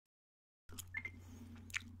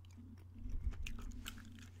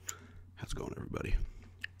going, everybody?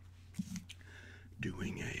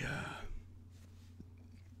 Doing a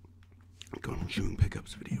going June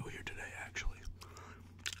pickups video here today. Actually,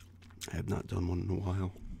 I have not done one in a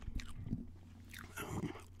while. I'm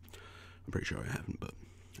pretty sure I haven't, but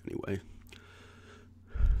anyway,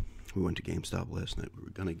 we went to GameStop last night. We were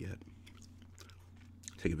gonna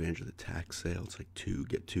take advantage of the tax sale. It's like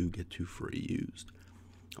get two free used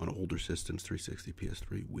on older systems: 360,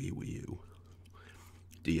 PS3, Wii U,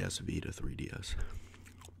 DS, Vita, 3DS.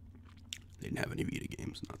 They didn't have any Vita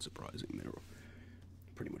games, not surprising. They were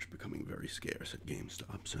pretty much becoming very scarce at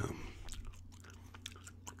GameStop, so.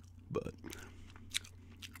 But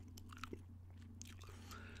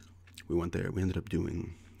we went there. We ended up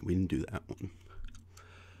we didn't do that one.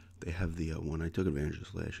 They have the one I took advantage of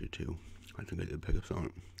this last year, too. I think I did pickups on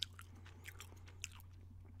it.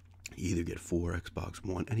 You either get 4 Xbox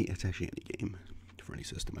One, it's actually any game for any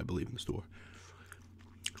system, I believe, in the store.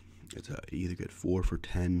 It's you either get 4 for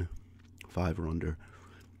 10, 5 or under,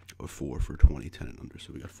 or 4 for 20, 10 and under.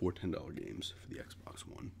 So we got 4 $10 games for the Xbox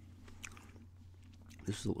One.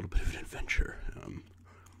 This is a little bit of an adventure.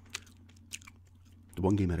 The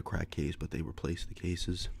one game had a cracked case, but they replaced the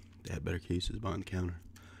cases. They had better cases behind the counter.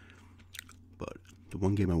 But the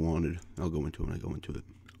one game I wanted, I'll go into it when I go into it.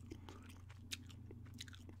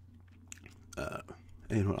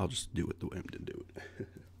 And you know what, I'll just do it the way I'm going to do it.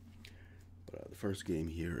 But the first game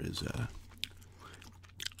here is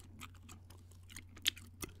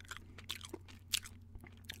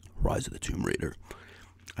Rise of the Tomb Raider.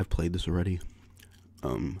 I've played this already.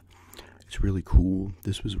 It's really cool.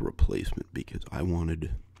 This was a replacement because I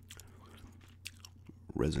wanted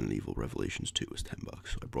Resident Evil Revelations 2 was $10.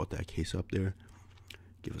 So I brought that case up there.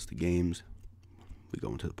 Give us the games. We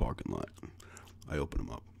go into the parking lot. I open them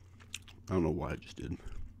up. I don't know why I just did.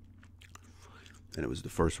 And it was the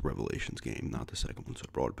first Revelations game, not the second one, so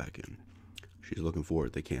I brought it back in. She's looking for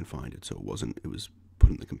it. They can't find it, so it was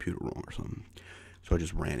put in the computer wrong or something. So I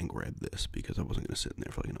just ran and grabbed this because I wasn't going to sit in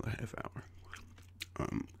there for like another half hour.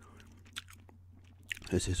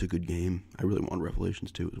 This is a good game. I really want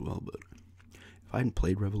Revelations 2 as well, but if I hadn't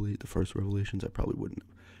played the first Revelations, I probably wouldn't.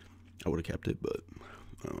 I would have kept it, but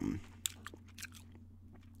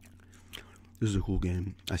this is a cool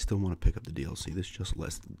game. I still want to pick up the DLC. This just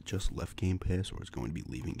left Game Pass, or it's going to be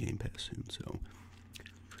leaving Game Pass soon. So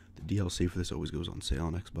the DLC for this always goes on sale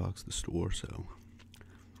on Xbox, the store. So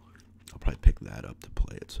I'll probably pick that up to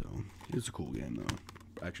play it. So it's a cool game, though.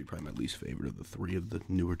 Actually, probably my least favorite of the 3 of the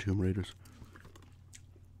newer Tomb Raiders.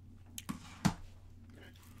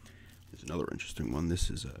 There's another interesting one.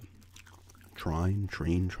 This is a Trine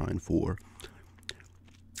 4.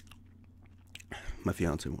 My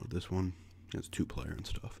fiance wanted this one. It's 2-player and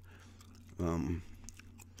stuff.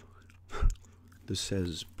 This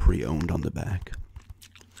says pre-owned on the back,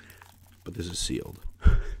 but this is sealed.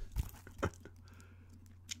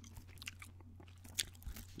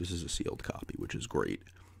 This is a sealed copy, which is great.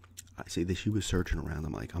 I see that she was searching around.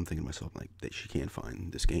 I'm thinking to myself, that she can't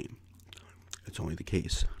find this game. It's only the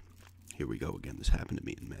case. Here we go again. This happened to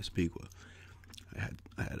me in Massapequa.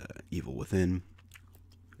 I had Evil Within.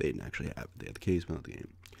 They didn't actually have it. They had the case, but not the game.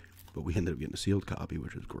 But we ended up getting a sealed copy,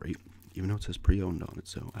 which is great, even though it says pre-owned on it.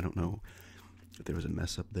 So I don't know if there was a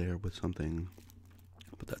mess up there with something,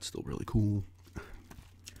 but that's still really cool.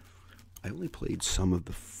 I only played some of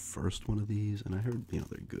the first one of these, and I heard, they're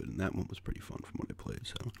good, and that one was pretty fun from what I played.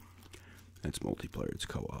 So and it's multiplayer, it's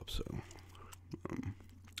co-op, so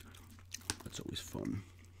that's always fun.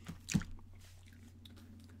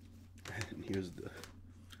 And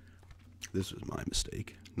this was my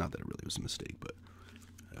mistake. Not that it really was a mistake, but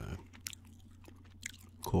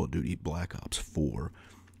Call of Duty Black Ops 4.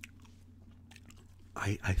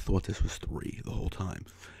 I thought this was 3 the whole time,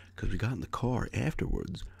 because we got in the car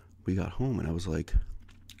afterwards. We got home, and I was like,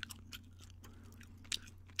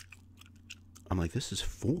 this is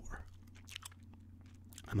 4.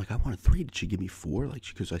 I'm like, I wanted 3. Did she give me 4?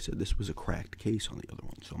 Because I said this was a cracked case on the other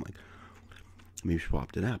one. So I'm like, maybe she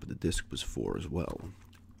swapped it out, but the disc was 4 as well.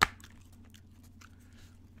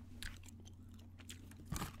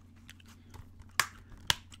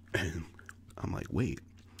 And I'm like, wait.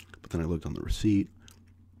 But then I looked on the receipt.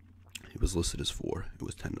 It was listed as 4. It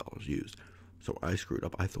was $10 used. So I screwed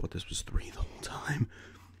up. I thought this was 3 the whole time.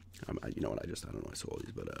 You know what? I don't know. I saw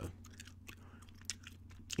these, but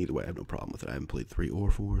either way, I have no problem with it. I haven't played 3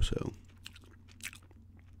 or 4, so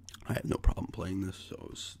I have no problem playing this. So I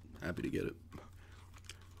was happy to get it.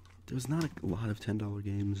 There's not a lot of $10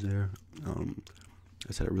 games there.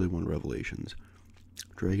 I said I really wanted Revelations.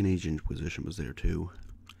 Dragon Age Inquisition was there too.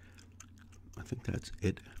 I think that's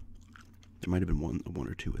it. There might have been one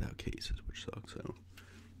or two without cases, which sucks. So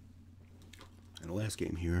And the last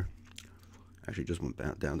game here actually just went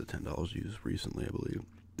down to $10 used recently, I believe.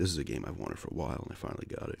 This is a game I've wanted for a while, and I finally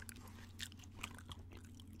got it.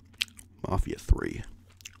 Mafia 3.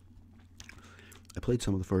 I played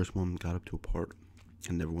some of the first one, got up to a part,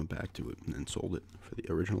 and never went back to it, and then sold it for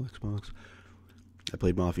the original Xbox. I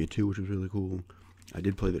played Mafia 2, which was really cool. I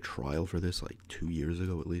did play the trial for this like 2 years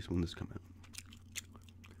ago at least when this came out.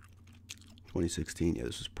 2016, yeah,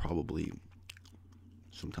 this was probably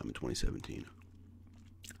sometime in 2017.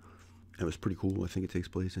 It was pretty cool. I think it takes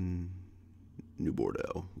place in New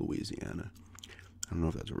Bordeaux, Louisiana. I don't know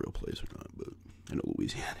if that's a real place or not, but I know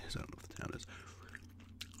Louisiana is. I don't know if the town is.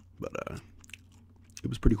 But it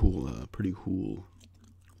was pretty cool. Pretty cool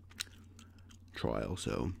trial.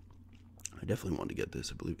 So I definitely wanted to get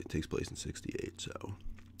this. I believe it takes place in '68. So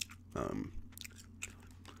I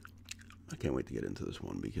can't wait to get into this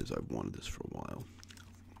one because I've wanted this for a while.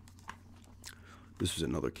 This was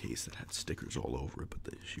another case that had stickers all over it, but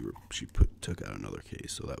she took out another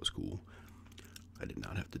case, so that was cool. I did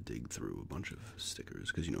not have to dig through a bunch of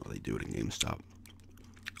stickers because you know how they do it in GameStop.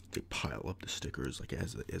 They pile up the stickers like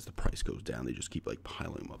as the price goes down. They just keep like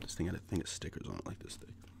piling them up. This thing had a thing of stickers on it like this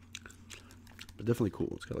thing, but definitely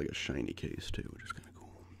cool. It's got like a shiny case too, which is kind of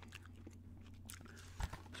cool.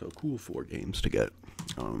 So cool 4 games to get.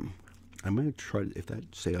 I might try if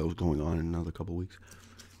that sale is going on in another couple weeks.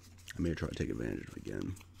 I may try to take advantage of it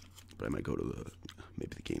again, but I might go to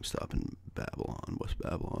maybe the GameStop in Babylon, West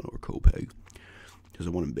Babylon, or Copeg, because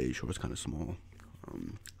the one in Bayshore is kind of small. I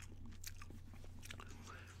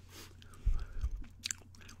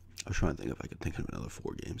was trying to think if I could think of another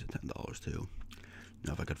 4 games at $10 too.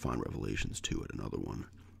 Now, if I could find Revelations 2 at another one,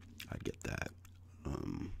 I'd get that.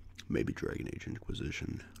 Maybe Dragon Age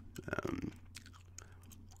Inquisition.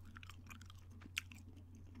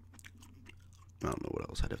 I don't know what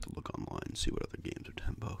else. I'd have to look online and see what other games are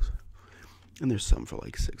 $10. And there's some for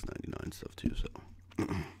like $6.99 stuff too. So,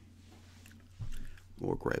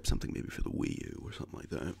 or grab something maybe for the Wii U or something like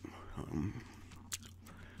that.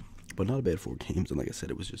 But not a bad 4 games. And like I said,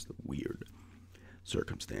 it was just the weird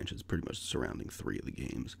circumstances, pretty much surrounding 3 of the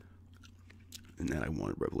games. And then I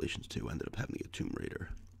wanted Revelations 2. I ended up having to get Tomb Raider.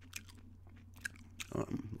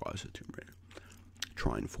 Rise of Tomb Raider.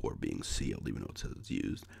 Trine 4 being sealed, even though it says it's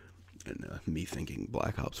used. And me thinking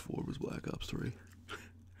Black Ops 4 was Black Ops 3.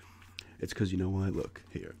 It's because, you know why? Look,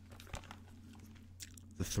 here.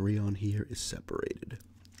 The 3 on here is separated.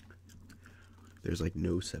 There's, like,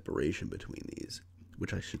 no separation between these.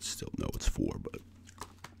 Which I should still know it's 4, but...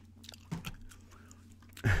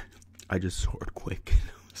 I just saw it quick. And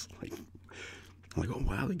I was like... I'm like, oh,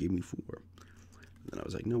 wow, they gave me 4. And then I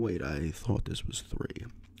was like, no, wait, I thought this was 3.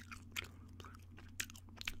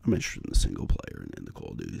 I'm interested in the single player and in the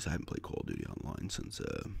Call of Duties. I haven't played Call of Duty Online since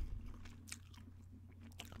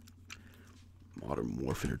Modern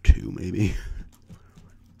Warfare 2, maybe.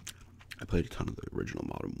 I played a ton of the original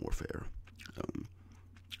Modern Warfare.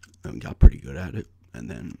 And got pretty good at it. And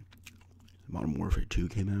then Modern Warfare 2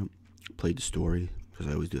 came out. Played the story, because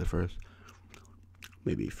I always do that first.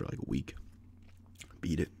 Maybe for like a week.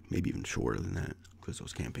 Beat it. Maybe even shorter than that, because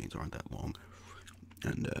those campaigns aren't that long.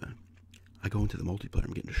 And I go into the multiplayer,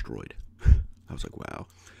 I'm getting destroyed. I was like, wow.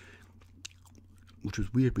 Which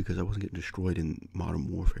was weird because I wasn't getting destroyed in Modern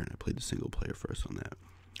Warfare, and I played the single player first on that.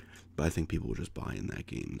 But I think people were just buying that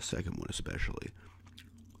game, the second one especially,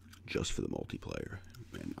 just for the multiplayer.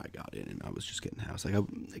 And I got in, and I was just getting housed. Like, I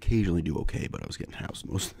would occasionally do okay, but I was getting housed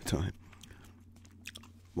most of the time.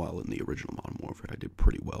 While in the original Modern Warfare, I did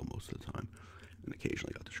pretty well most of the time. And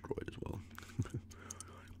occasionally got destroyed as well.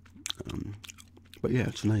 But yeah,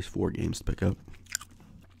 it's a nice 4 games to pick up.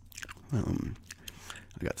 I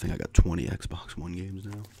think I got 20 Xbox One games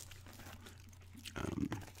now.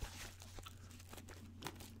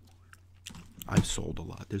 I've sold a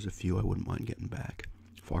lot. There's a few I wouldn't mind getting back.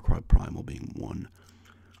 Far Cry Primal being one.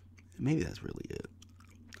 Maybe that's really it.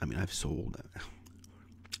 I mean, I've sold.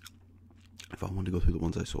 If I wanted to go through the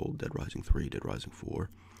ones I sold, Dead Rising 3, Dead Rising 4.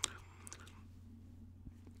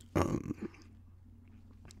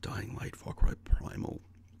 Dying Light, Far Cry Primal,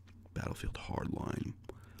 Battlefield Hardline,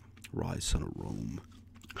 Rise, Son of Rome,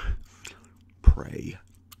 Prey,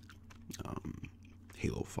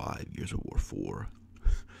 Halo 5, Gears of War 4,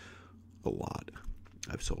 a lot.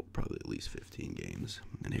 I've sold probably at least 15 games,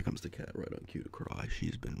 and here comes the cat right on cue to cry.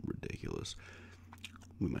 She's been ridiculous.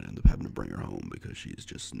 We might end up having to bring her home because she's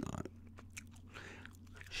just not...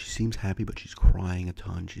 She seems happy, but she's crying a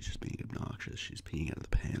ton. She's just being obnoxious. She's peeing out of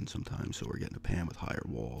the pan sometimes, so we're getting a pan with higher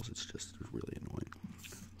walls. It's just really annoying.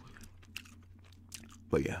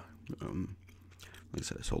 But yeah, like I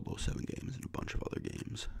said, I sold those 7 games and a bunch of other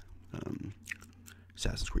games.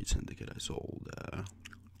 Assassin's Creed Syndicate I this old,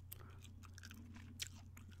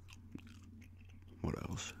 what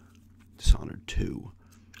else? Dishonored 2.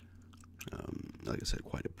 Like I said,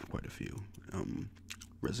 quite a few.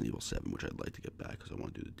 Resident Evil 7, which I'd like to get back because I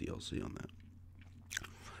want to do the DLC on that.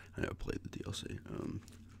 I never played the DLC.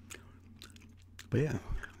 But yeah,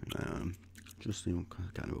 just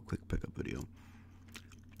kind of a quick pickup video.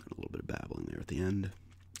 And a little bit of babbling there at the end.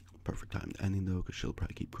 Perfect time to ending though, because she'll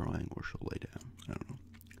probably keep crying or she'll lay down. I don't know.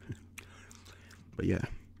 But yeah,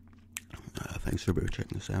 thanks for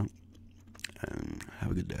checking this out, and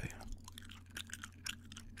have a good day.